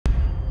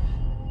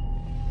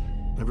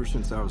Ever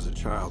since I was a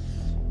child,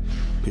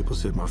 people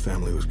said my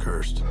family was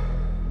cursed.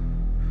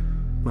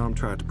 Mom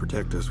tried to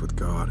protect us with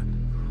God.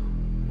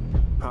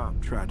 Pop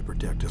tried to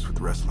protect us with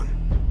wrestling.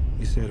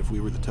 He said if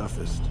we were the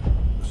toughest,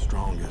 the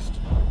strongest,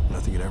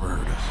 nothing had ever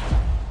hurt us.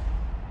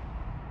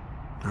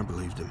 I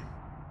believed him.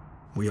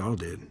 We all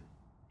did.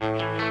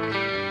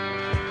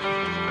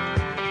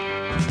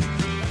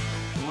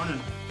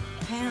 Morning.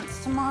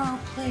 Pants tomorrow,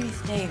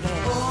 please, David.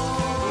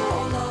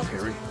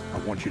 Harry, I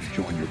want you to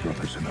join your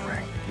brothers in the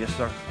ring. Yes,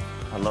 sir.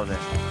 I love that.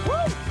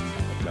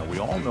 Woo! Now, we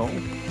all know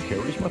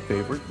Harry's my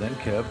favorite, then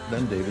Kev,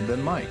 then David,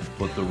 then Mike.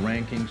 But the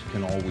rankings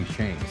can always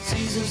change.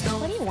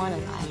 What do you want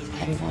in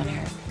life? Everyone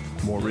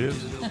hurt. More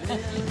ribs?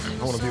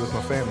 I want to be with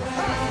my family.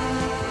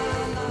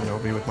 You know,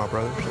 be with my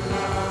brothers.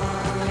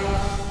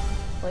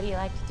 What do you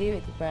like to do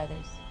with your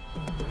brothers?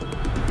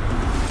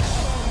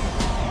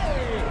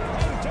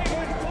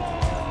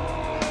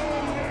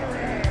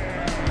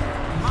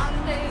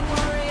 Monday,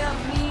 warrior,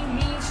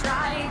 me,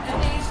 strike, the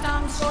day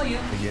storms for you.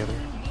 Together,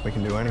 we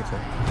can do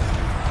anything.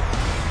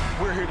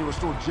 We're here to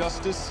restore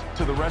justice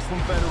to the Wrestling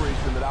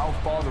Federation that our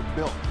father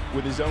built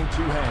with his own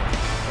two hands.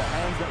 The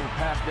hands that were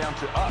passed down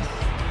to us.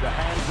 The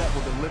hands that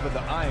will deliver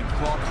the iron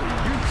claw to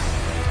you.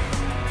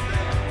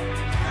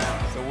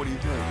 So what do you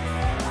think?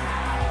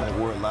 Like,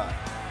 we're alive.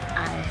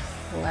 I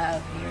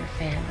love your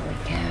family,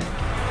 Kev.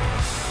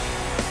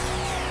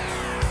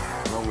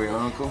 Are we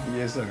uncle?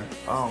 Yes, sir.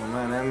 Oh,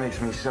 man, that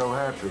makes me so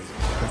happy.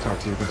 I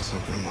talked to you about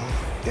something, Mom.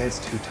 Dad's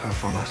too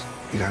tough on us.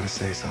 You gotta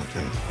say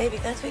something. Baby,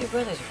 that's what your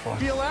brothers are for.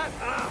 Feel that?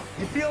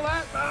 You feel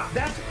that?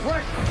 That's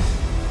pressure.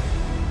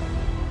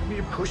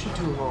 You're pushing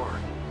too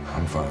hard.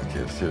 I'm fine,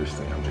 kid.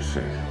 Seriously, I'm just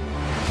sick.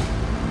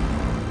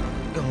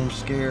 I'm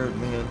scared,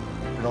 man.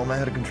 And I'm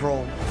out of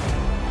control.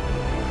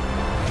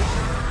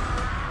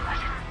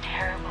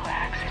 Terrible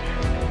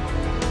accident.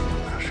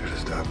 I should have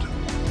stopped him.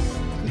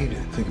 I need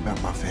to think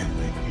about my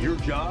family. Your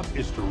job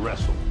is to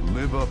wrestle.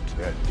 Live up to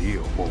that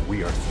deal, or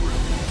we are through.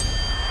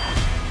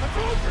 I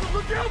told you to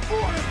look out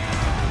for him!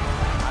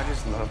 I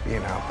just love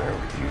being out there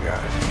with you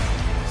guys.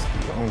 It's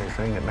the only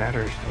thing that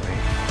matters to me.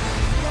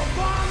 The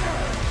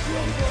Bombers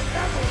will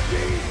forever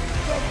be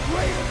the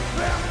greatest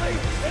family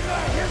in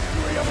the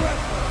history of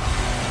wrestling!